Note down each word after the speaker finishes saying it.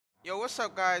Yo, what's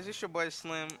up, guys? It's your boy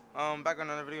Slim. Back on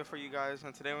another video for you guys,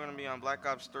 and today we're gonna be on Black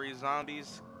Ops 3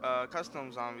 Zombies,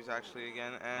 custom zombies actually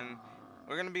again, and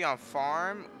we're gonna be on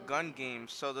farm gun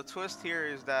games. So the twist here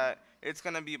is that it's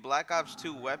gonna be Black Ops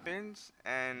 2 weapons,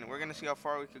 and we're gonna see how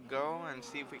far we could go and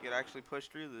see if we could actually push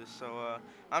through this. So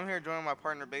I'm here joining my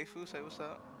partner Beifu. Say what's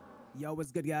up. Yo,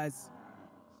 what's good, guys?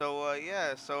 So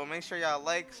yeah, so make sure y'all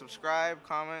like, subscribe,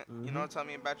 comment, Mm-hmm. tell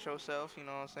me about yourself, you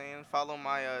know what I'm saying? Follow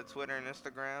my Twitter and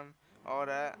Instagram, all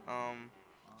that.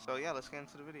 So yeah, let's get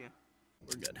into the video.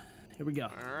 We're good. Here we go.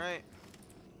 All right,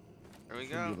 here we Should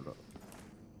be go. able to.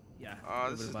 Yeah. Oh,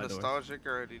 Over this to is my door. nostalgic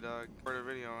already, dog. For the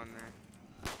video on there.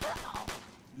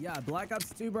 Yeah, Black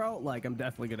Ops 2, bro. Like, I'm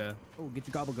definitely gonna. Oh, get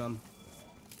your gobble gum.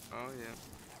 Oh yeah.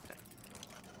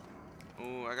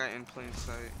 Oh, I got in plain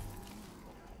sight.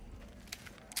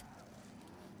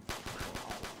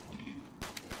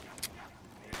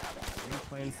 In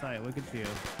plain sight. Look at you.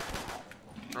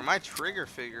 Or my trigger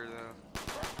figure though.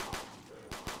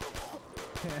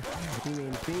 You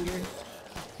mean finger?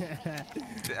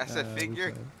 I said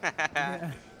figure.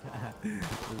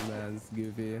 This man's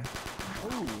goofy. Oh,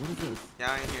 what is this?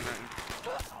 Yeah, I ain't hear nothing.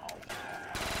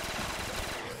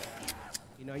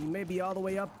 You know, you may be all the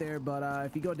way up there, but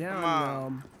if you go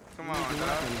down, Come on, dog.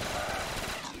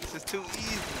 nothing. This is too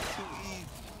easy. Too easy.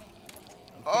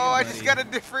 Okay, Oh, I buddy. just got a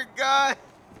different gun.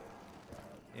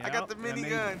 I got the Yep,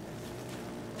 minigun.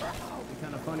 It'd be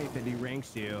kind of funny if it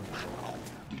deranks you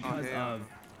because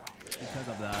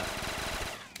of that.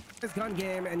 This gun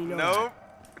game, and you know. Nope.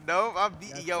 Nope. I'm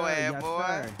beating Yes, your sir, ass, yes, boy.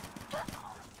 sir.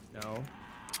 No. Where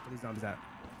these zombies at?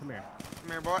 Come here. Come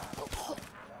here, boy.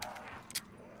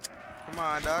 Come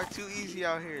on, dog. Too easy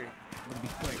out here. Gotta be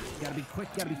quick. Gotta be quick.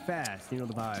 Gotta be fast. You know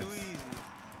the vibes. Too easy.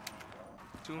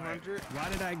 200. Why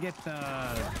did I get the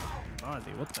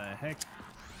Ozzy? What the heck?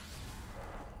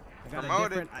 I got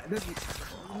Promoted. a different. This is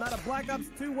not a Black Ops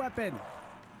 2 weapon.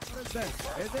 What is this?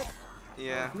 Is it?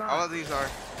 Yeah. It's not. All of these are.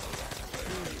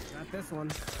 Not this one.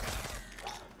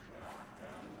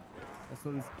 This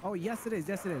one's. Oh yes, it is.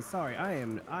 Yes, it is. Sorry, I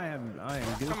am.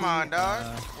 Goofy. Come on, dog.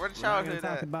 Where the We're not gonna childhood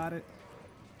talk at? about it.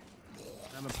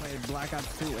 I haven't played Black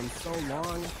Ops 2 in so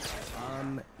long.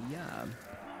 Yeah.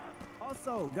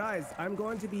 Also, guys, I'm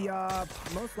going to be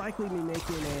most likely be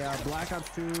making a Black Ops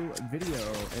 2 video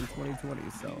in 2020.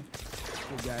 So,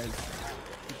 you guys,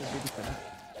 keep it busy for that.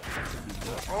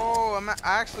 Oh,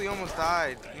 I actually almost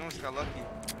died. You almost got lucky.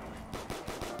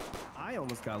 I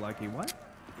almost got lucky. What?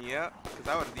 Yep, because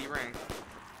I would have D-ranked.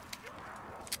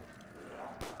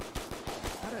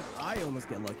 How did I almost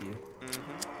get lucky?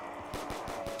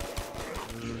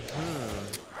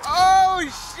 Oh,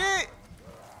 shit!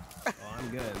 Oh, I'm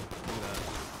good. Look at that.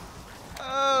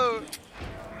 Oh!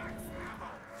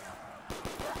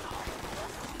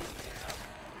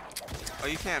 Oh,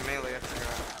 you can't melee, I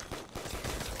forgot.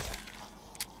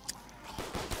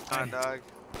 Come on, dog.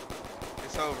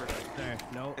 It's over. There.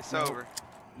 No. It's no, over.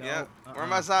 No, Yep. Where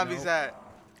my zombies no. at?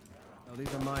 No,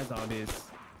 these are my zombies.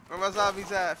 Where my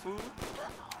zombies at, fool?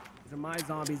 These are my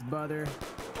zombies, brother.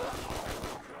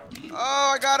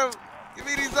 Oh, I got him. Give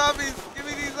me these zombies. Give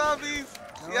me these zombies.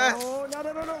 No, Yes. no,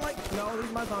 like, no, these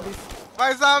are my zombies.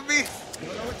 My zombies. You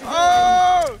don't know what you're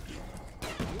Oh!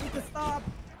 doing. You need to stop.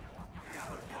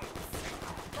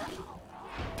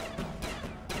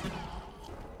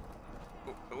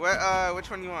 Which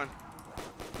one you on?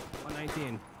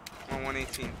 119. I'm on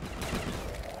 118.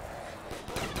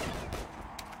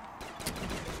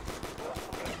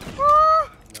 Woo!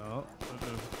 No.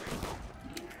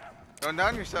 Don't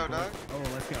down yourself, dog. Oh,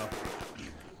 let's go.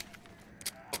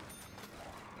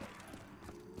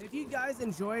 If you guys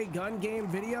enjoy gun game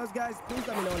videos, guys, please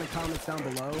let me know in the comments down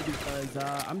below because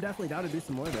I'm definitely down to do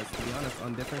some more of this, to be honest,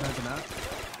 on different kinds of maps.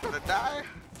 Gonna die?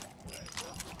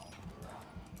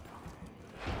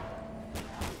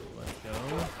 Let's go.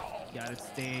 Gotta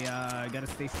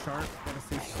stay sharp, gotta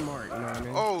stay smart, you know what I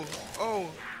mean?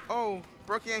 Oh,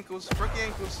 broke your ankles,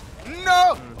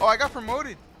 No! Oh, I got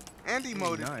promoted and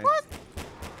demoted. Nice. What?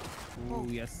 Ooh,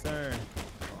 yes, sir.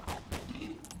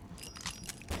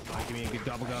 Oh, give me a good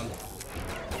gobble gum.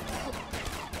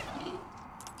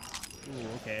 Ooh,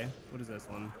 okay. What is this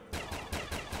one?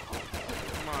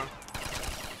 Come on.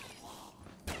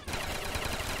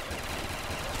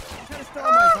 I'm trying to steal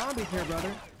all my zombies here,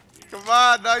 brother. Come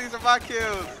on, dog, these are my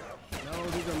kills. No,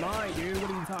 these are mine, dude.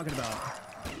 What are you talking about?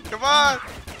 Come on.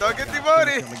 Don't get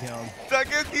demoted. Kill me, kill 'em. Don't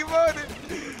get demoted.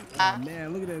 Oh,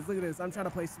 man, look at this. Look at this. I'm trying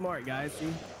to play smart, guys.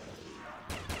 See?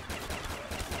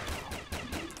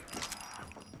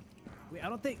 Wait, I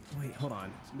don't think. Wait, hold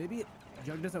on. Maybe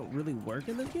Jug doesn't really work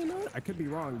in this game mode? I could be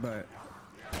wrong, but.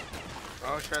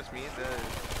 Oh, trust me, it does.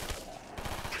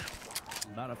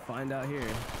 About to find out here.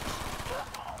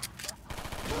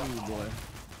 Oh boy.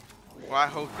 Well, I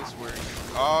hope this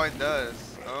works. Oh, it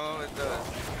does. Oh, it does.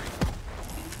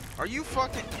 Are you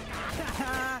fucking...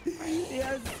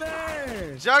 Yes,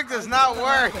 sir! Jug does not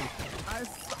work!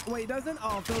 Wait, doesn't?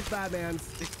 Oh, it feels bad, man.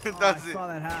 It I doesn't. saw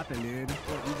that happen, dude.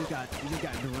 You just got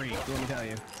draked, let me tell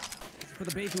you. For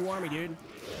the B03 army, dude.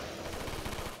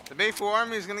 The B03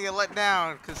 army is gonna get let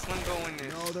down because Slim go in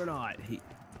this. No, they're not.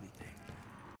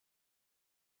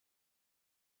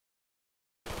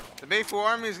 The B03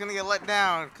 army is gonna get let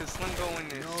down because Slim go in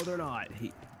this. No, they're not.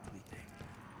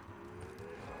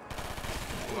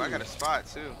 Ooh, I got a spot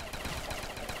too.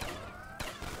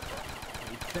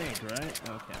 You think, right?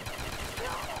 Okay.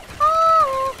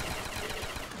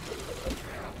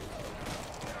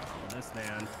 This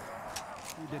man.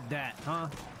 Who did that, huh?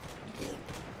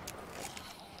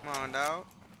 Come on, dog.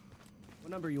 What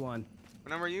number are you on? What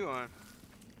number are you on?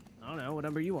 I don't know. What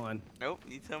number are you on? Nope,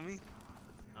 you tell me.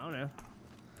 I don't know.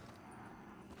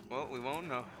 Well, we won't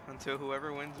know until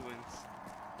whoever wins wins.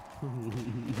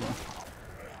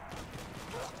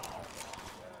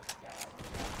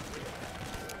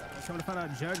 Come to find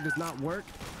out Jug does not work.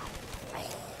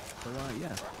 So,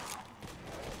 yeah.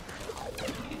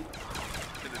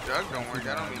 If the jug don't work,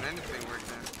 I don't mean anything works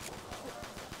then.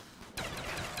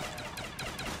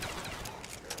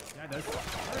 Yeah, it does.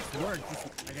 It works.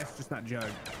 I guess just not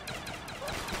Jug.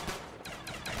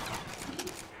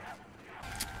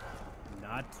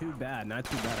 Not too bad. Not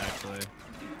too bad, actually.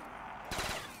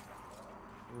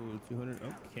 Ooh, 200.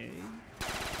 Okay.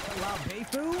 Wow,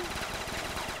 Bayfu?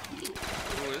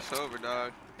 Ooh, it's over,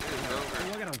 dog. It is over. Oh,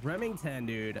 look at a Remington,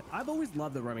 dude. I've always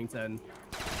loved the Remington.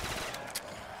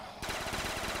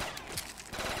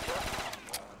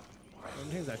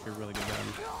 Remington's actually a really good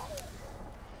gun.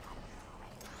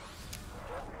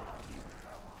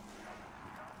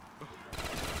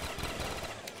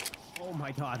 Oh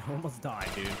my god, I almost died,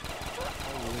 dude.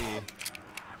 Holy.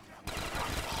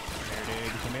 Come here,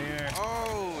 dude. Come here.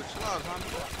 Oh, chill out, zombie.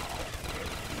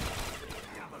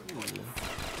 Look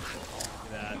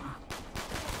at that.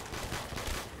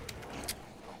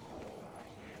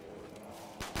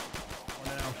 Oh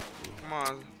no. Come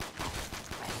on.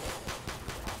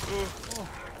 Ooh. Oh.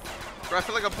 Bro, I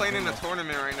feel like I'm playing in a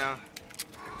tournament right now.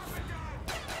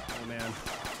 Oh man.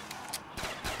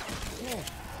 Oh.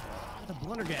 The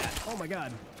blundergat. Oh my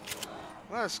god.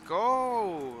 Let's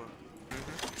go.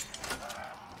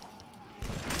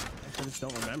 I just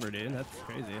don't remember, dude. That's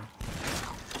crazy.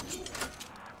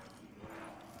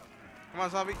 Come on,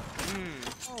 zombie.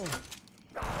 Oh.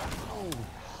 Oh.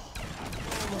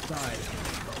 Almost died.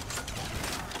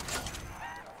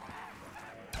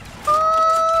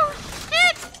 Oh,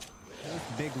 shit! That's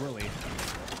Big Willie.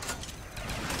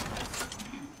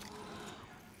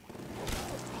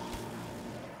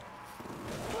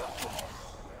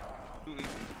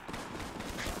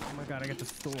 Oh my god, I get the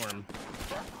storm.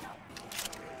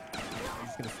 You're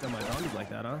just gonna steal my zombies like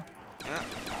that, huh? Yeah.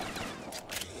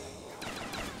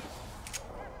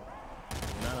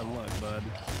 Not on luck, bud.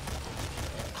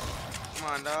 Come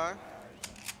on, dog.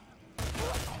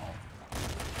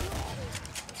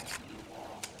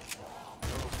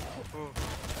 Oh.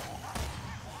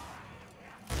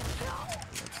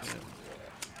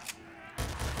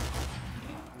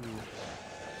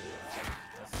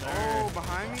 Oh,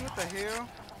 behind me? What the hell?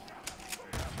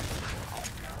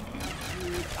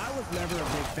 Dude, I was never a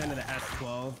big fan of the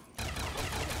S12.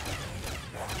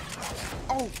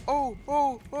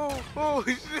 Oh,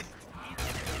 shit.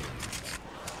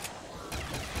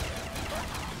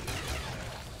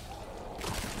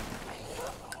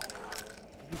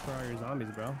 You for all your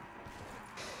zombies, bro.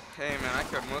 Hey, man, I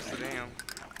killed most of them.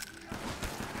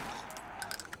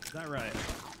 Is that right?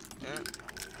 Yeah.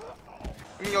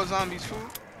 Give me your zombies, fool.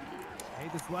 I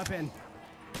hate this weapon.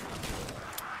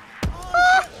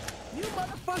 Oh, you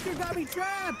motherfucker got me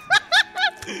trapped!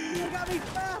 You got me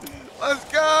trapped! Let's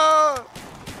go!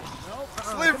 Nope.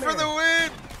 Slip for the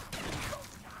win!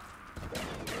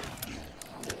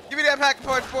 Give me that pack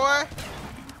punch, boy!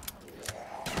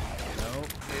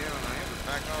 Nope. Hell no, he was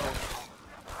back off.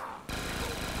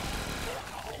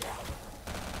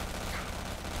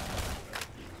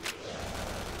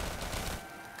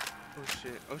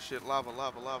 Oh shit, lava.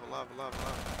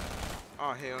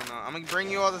 Oh hell no. I'm gonna bring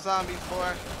you all the zombies,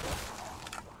 boy.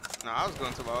 No, I was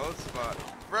going to my old spot.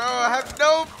 Bro, I have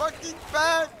no fucking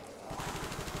back!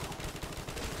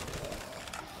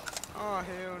 Oh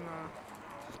hell no.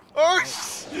 Oh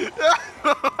shit!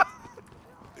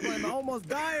 I almost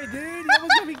died, dude. You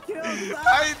almost got me killed. Stop.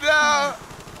 I know!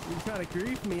 You're trying to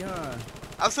grief me, huh?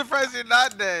 I'm surprised you're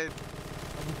not dead.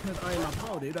 Because I am a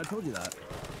pro, dude. I told you that.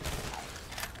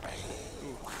 Ooh,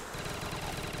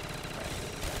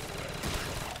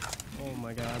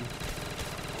 god.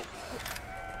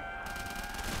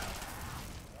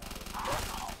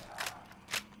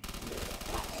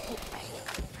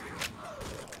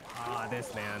 Ah,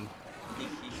 this man.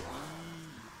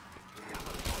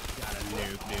 Got a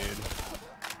nuke, dude.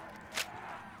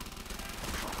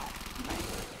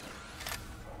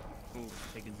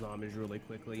 Oof, taking zombies really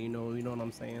quickly. You know what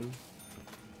I'm saying?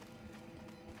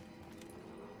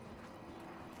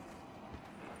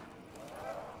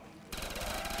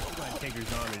 I'm gonna take your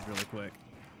zombies really quick.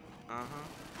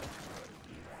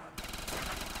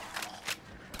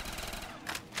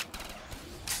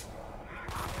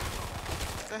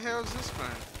 What the hell is this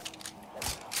gun?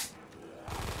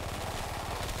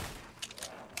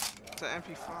 It's an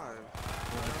MP5.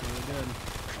 That's really good.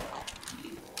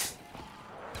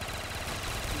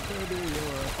 Baby,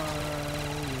 you're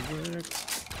fine.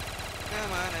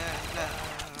 Come on,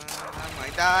 I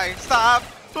might die. Stop!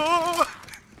 Oh,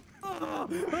 Oh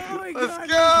my let's god.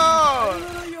 go! I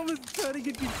literally almost tried to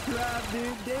get you trapped,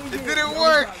 dude. Dang it. It didn't You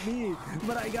work. got me,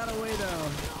 but I got away though.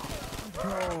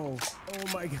 Bro. Oh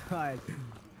my god.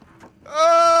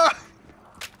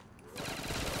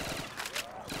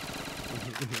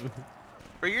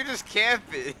 Bro, you're just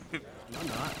camping. I'm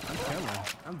not. I'm chilling.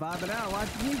 I'm vibing out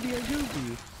watching you being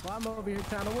goofy while I'm over here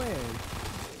trying to win.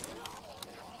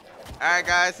 Alright,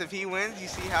 guys, if he wins, you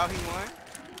see how he won?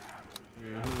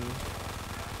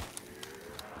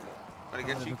 But I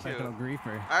guess you killed.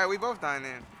 Alright, we both dying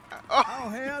in. Oh,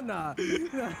 hell nah.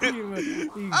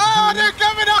 Oh, they're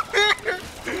coming up here!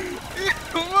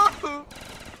 Whoa.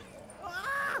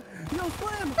 Ah, yo,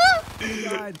 Slim! Oh my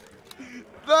god.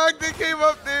 Dog, they came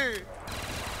up there.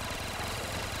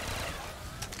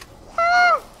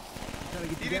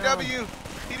 TDW.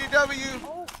 TDW.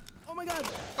 Oh my god.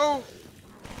 Oh.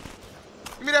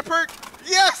 Give me that perk.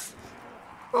 Yes.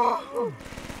 Oh.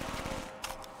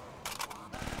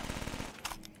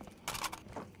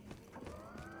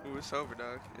 Ooh, it's over,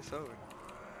 dog. It's over.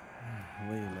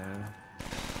 Wait, man.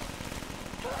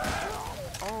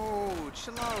 Oh,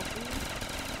 chill out, fool.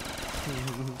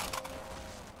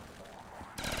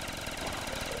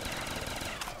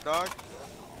 Dog.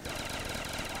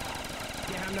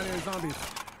 Can't have none of your zombies.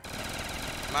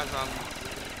 My zombies.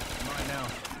 Mine now.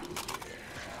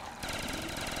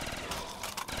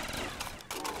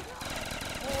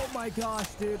 Oh my gosh,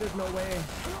 dude. There's no way.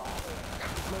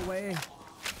 There's no way.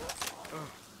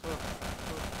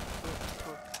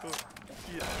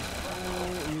 Yeah.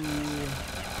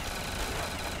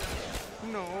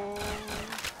 No.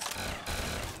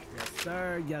 Yes,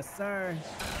 sir. Yes, sir.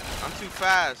 I'm too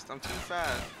fast. I'm too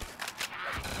fast.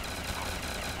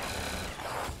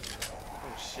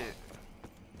 Oh shit.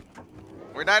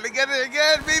 We're not together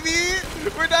again, baby.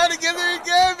 We're not together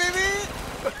again, baby.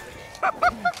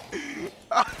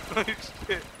 Oh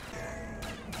shit.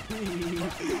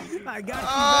 I got you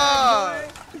back,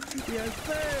 boy. Yes,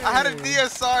 sir. I had a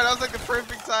DSR. That was like the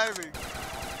perfect timing.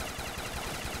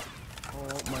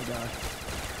 Oh my gosh.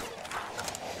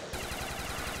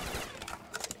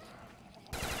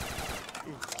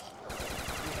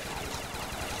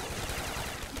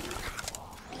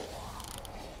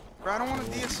 Bro, I don't want a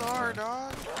DSR,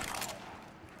 dog.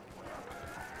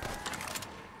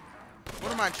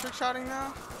 What am I, trick shotting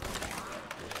now?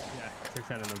 Yeah, trick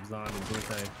shotting them zombies,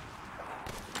 okay.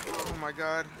 Oh my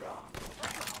god.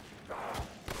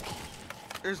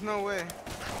 There's no way.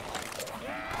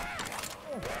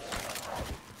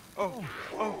 Oh,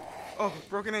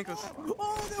 broken ankles.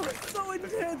 Oh, that was so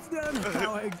intense, man.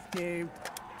 How I escaped.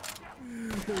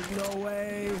 There's no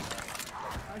way.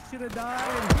 I should have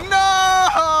died.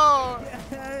 No!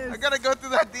 Yes. I gotta go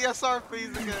through that DSR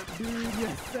phase again. Dude,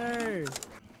 yes, sir. Let's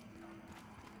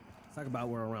talk about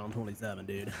we're around 27,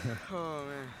 dude. Oh,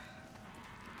 man.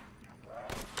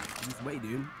 Just wait,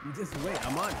 dude. Just wait.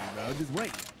 I'm on you, bro. Just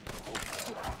wait.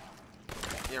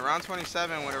 Yeah, round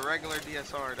 27 with a regular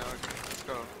DSR, dog. Let's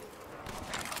go.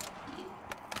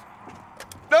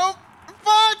 Nope!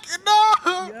 Fuck! No!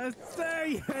 Yes, sir.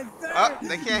 Yes, sir. Oh,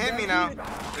 they can't hit me now.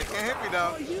 They can't hit me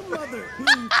now. Oh, you mother. Dude.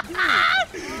 Oh,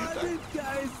 this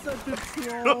guy is such a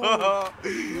troll.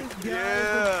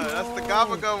 Yeah, that's the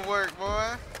gobble gum work,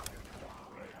 boy.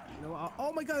 No,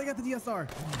 oh my god, I got the DSR.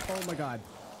 Oh my god.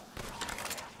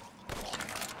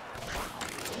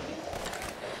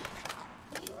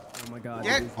 Oh my god.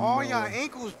 Get all y'all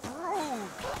ankles broke.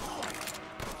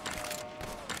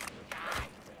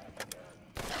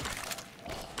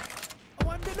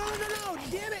 Oh, no.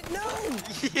 Damn it, no.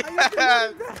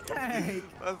 Yes.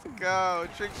 Let's go.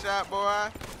 Trick shot, boy.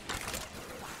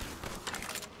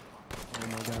 Oh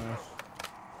my gosh.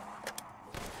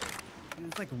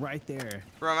 It's like right there.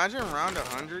 Bro, imagine round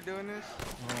 100 doing this.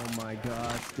 Oh my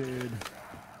gosh, dude.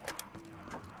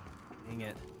 Dang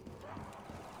it.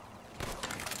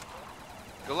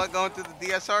 Good luck going through the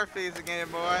DSR phase again,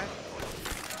 boy.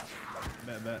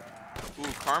 Bet. Ooh,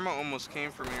 karma almost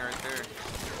came for me right there.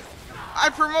 I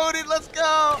promoted. Let's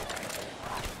go.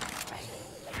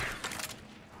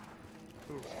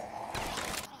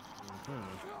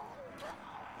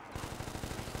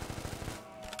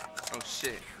 Oh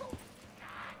shit.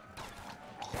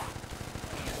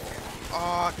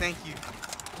 Oh, thank you.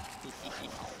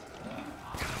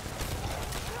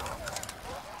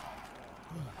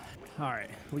 All right,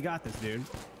 we got this, dude.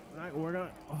 All right, we're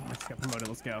gonna. Oh, I just got promoted.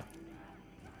 Let's go.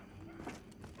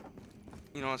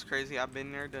 You know what's crazy? I've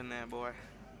been there, done that, boy.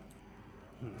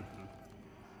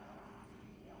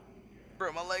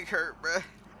 Bro, my leg hurt, bro.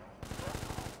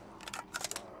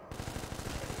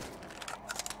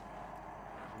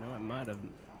 No, I might have. No.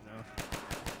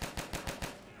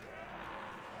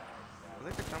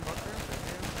 They could jump up there.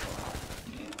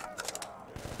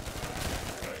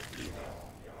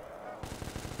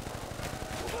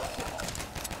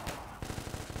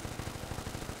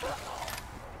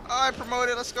 Oh, I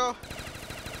promoted. Let's go.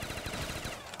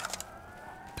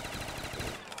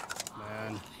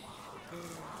 Man.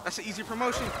 That's an easy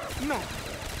promotion. No.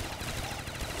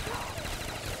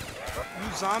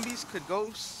 You zombies could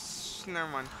go. Never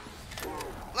mind.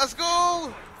 Let's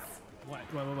go. What?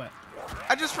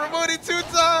 I just promoted 2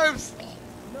 times.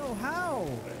 No, how?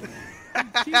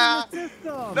 Cheating the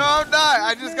system. No, I'm not.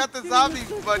 I just got the zombie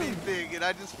buddy thing, and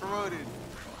I just promoted.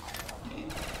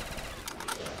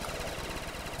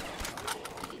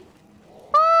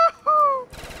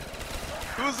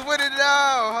 Who's winning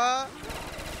now, huh?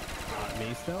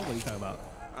 Me still? What are you talking about?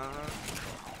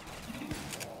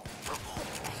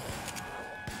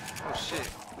 Oh shit.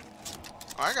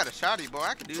 Oh, I got a shotty, boy.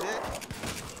 I can do that.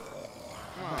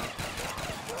 Come on.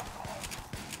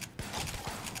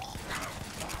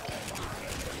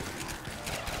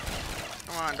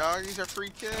 Come on, dog. These are free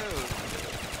kills.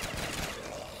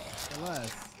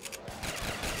 Unless.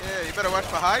 Yeah, you better watch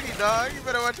behind you, dog. You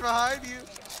better watch behind you.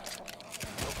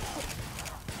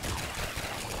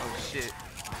 Oh shit.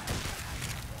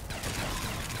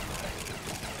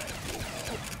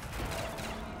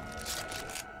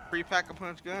 Free pack a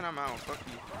punch gun, I'm out. Fuck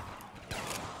you.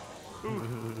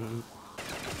 Ooh.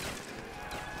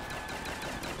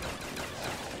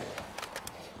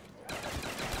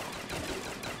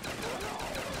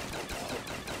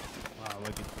 Wow, look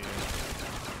at you.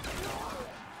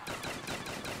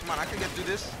 Come on, I can get through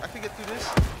this. I can get through this.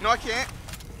 No, I can't.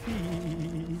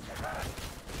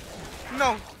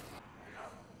 No.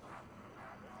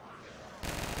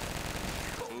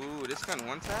 Ooh, this gun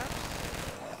one tap?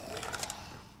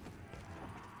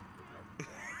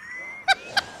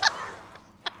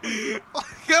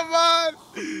 Come on!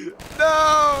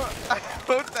 No! I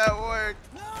hope that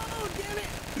worked. No, damn it!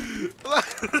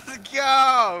 Let's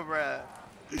go, bruh.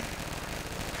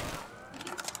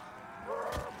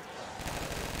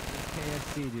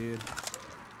 KFC, dude.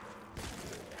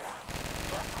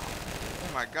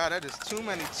 Oh my god, that is too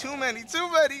many.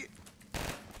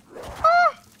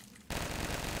 Ah!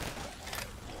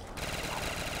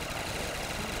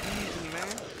 Easy, man.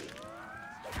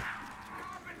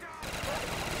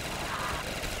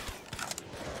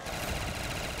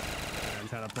 I'm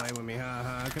trying to play with me,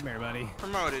 huh? Come here, buddy.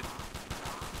 Promoted.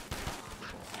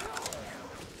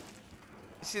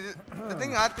 See, the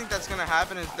thing I think that's gonna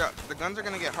happen is the guns are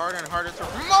gonna get harder and harder to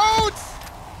promote.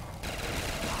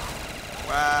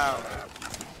 Wow.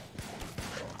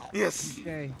 Yes.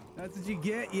 Okay, that's what you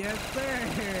get. Yes, sir.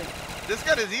 This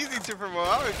gun is easy to promote.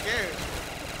 I don't care.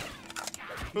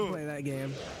 You play that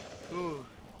game. Ooh.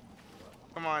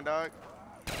 Come on, dog.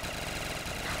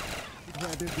 You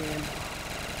play this game.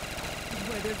 You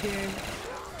play this game.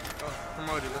 Oh,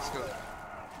 promoted. Let's go.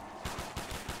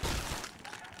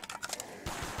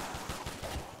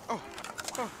 Oh.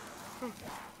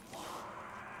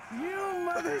 You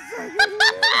motherfucker!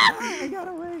 I got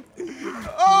away.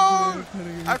 Oh!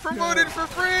 I promoted for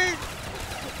free.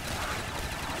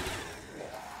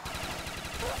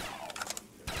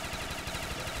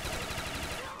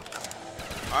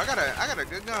 Oh, I got a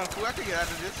good gun, fool. I can get out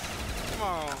of this. Come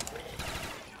on.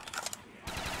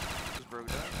 Just broke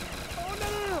that. Oh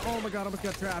no! Oh my god! I almost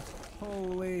got trapped.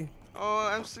 Holy!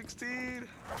 Oh, M16.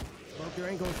 Broke your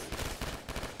ankles.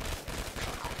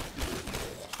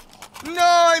 No,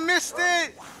 I missed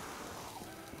it.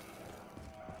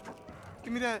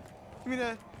 Give me that. Give me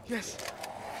that. Yes.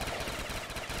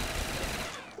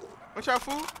 Watch out,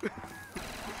 fool.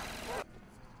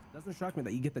 Doesn't shock me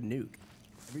that you get the nuke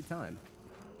every time.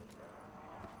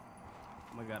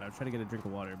 Oh my god! I was trying to get a drink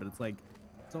of water, but it's like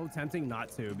so tempting not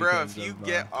to. Bro, Because if you of,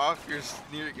 get off your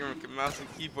mouse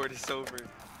and keyboard, it's over.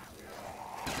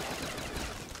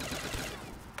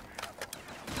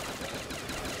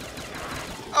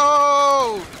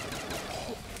 Oh!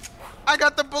 I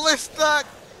got the ballista!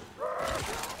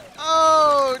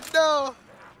 Oh, no!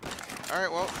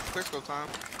 Alright, well, quick time.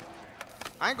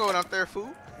 I ain't going up there, fool.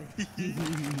 That's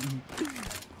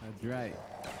right.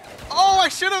 Oh, I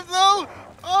should have, though!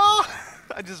 Oh!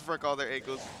 I just broke all their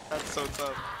ankles. That's so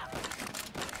tough.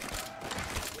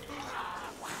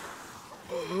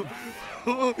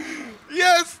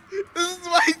 Yes! This is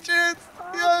my chance!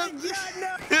 Yes! Oh my God,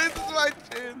 no. This is my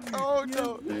chance! Oh, Yes,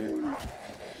 no! sir.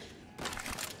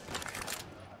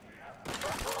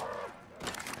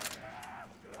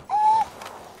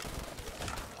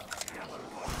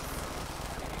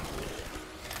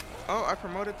 Oh, I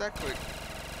promoted that quick.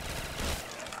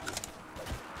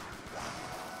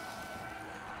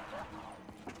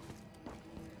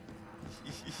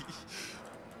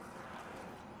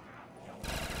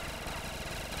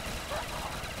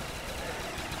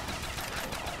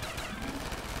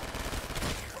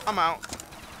 I'm out.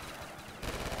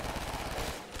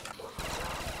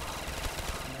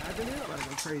 Imagine it. I'm gonna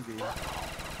go crazy.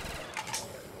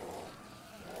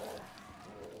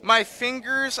 My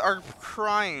fingers are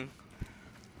crying.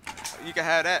 You can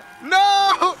have that.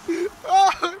 No!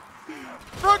 Oh!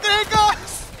 Broken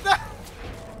ankles! No!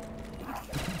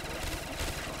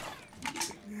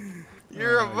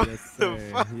 You're a Yes, sir.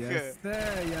 motherfucker. Yes,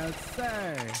 sir. Yes,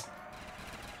 sir.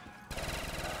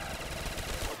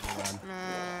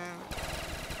 Man.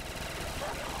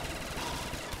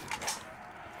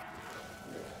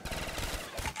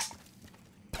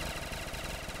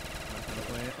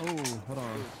 Oh, hold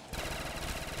on.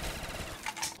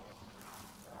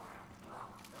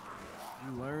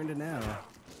 You learned now.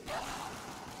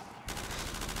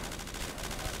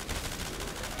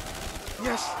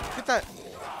 Yes, get that.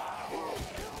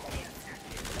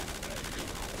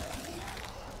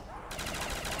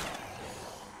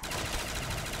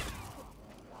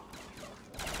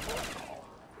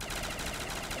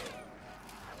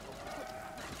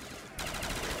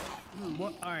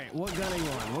 What? All right. What gun are you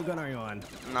on? What gun are you on?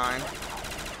 9.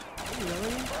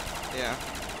 Really? Yeah.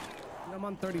 I'm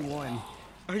on 31.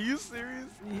 Are you serious?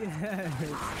 Yes.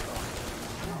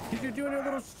 Cause you're doing a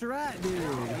little strat,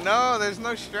 dude. No, there's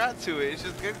no strat to it. It's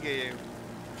just good game.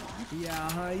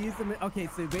 Yeah, use the. Okay,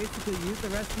 so basically use the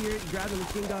rest of your. Grab the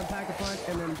machine gun, pack a punch,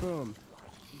 and then boom,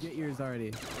 you get yours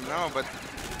already. No, but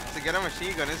to get a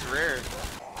machine gun is rare.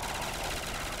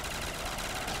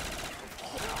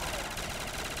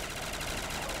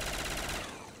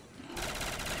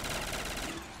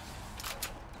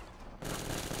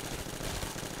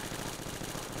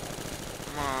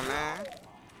 Come on, man.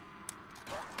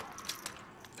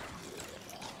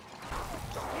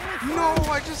 No,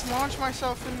 I just launched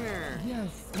myself in there.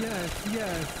 Yes, yes,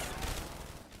 yes.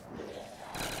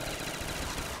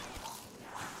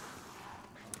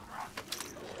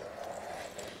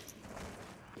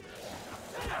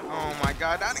 Oh my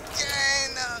god, not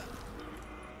again!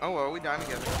 Oh well, we died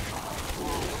together.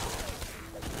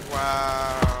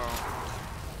 Wow.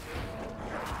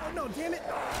 Oh no, damn it!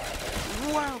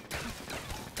 Wow.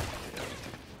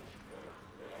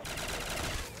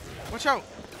 Watch out.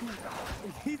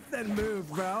 He said move,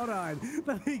 bro. Hold on.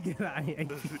 Let me get out of here.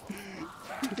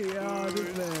 Yo,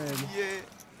 this man. Yeah.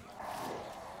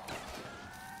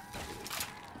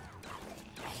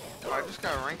 Oh, I just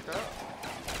got ranked up.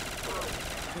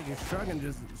 I think you're struggling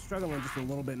just a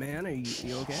little bit, man. Are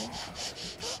you okay?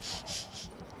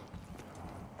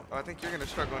 Oh, I think you're gonna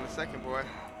struggle in a second, boy.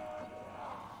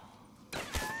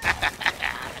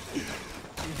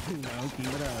 No, keep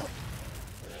it up.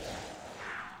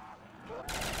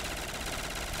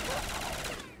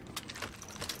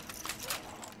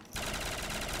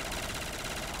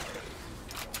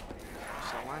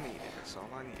 That's all I needed. That's all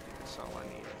I needed. That's all I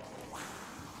needed.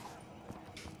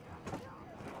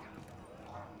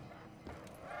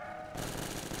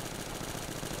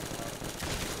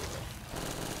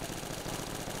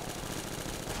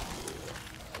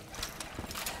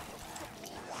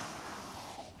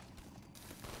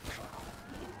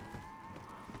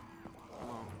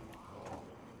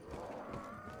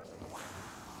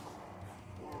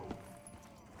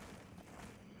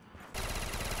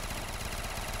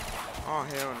 Oh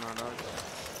hell no, dog.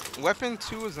 Weapon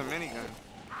 2 is a minigun.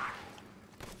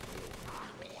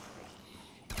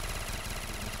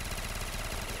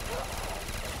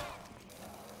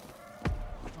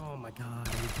 Oh my god,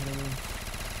 are you kidding me?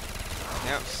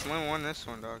 Yep, Slim won this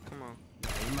one, dog. Come on.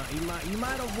 Yeah, you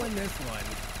might have won this one.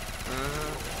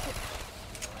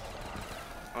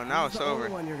 Oh, now This it's is the over.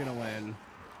 only one you're gonna win.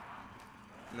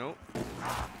 Nope.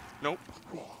 Nope.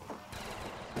 Oh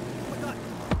my god.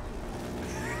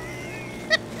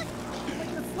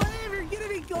 Like the flame, you're getting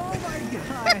me. Oh my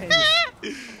god.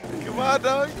 Come on,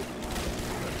 dog.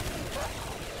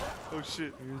 Oh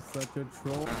shit. You're such a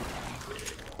troll.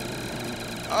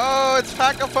 Oh, it's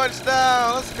Pack-a-Punch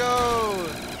down. Let's go.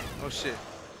 Oh shit.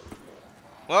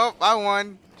 Well, I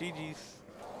won. GG's.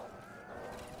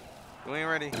 We ain't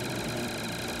ready.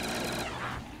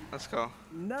 Let's go.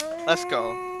 No. Let's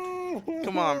go.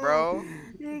 Come on, bro.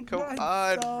 You Come got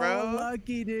on, so bro.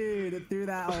 lucky, dude, through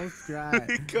that whole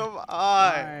strat. Come on.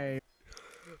 Alright.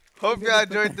 Hope y'all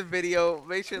enjoyed the video.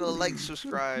 Make sure to like,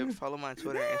 subscribe, follow my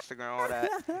Twitter, Instagram, all that.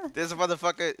 This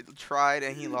motherfucker tried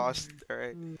and he lost.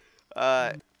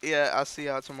 Alright. Yeah, I'll see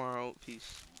y'all tomorrow.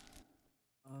 Peace.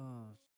 Oh.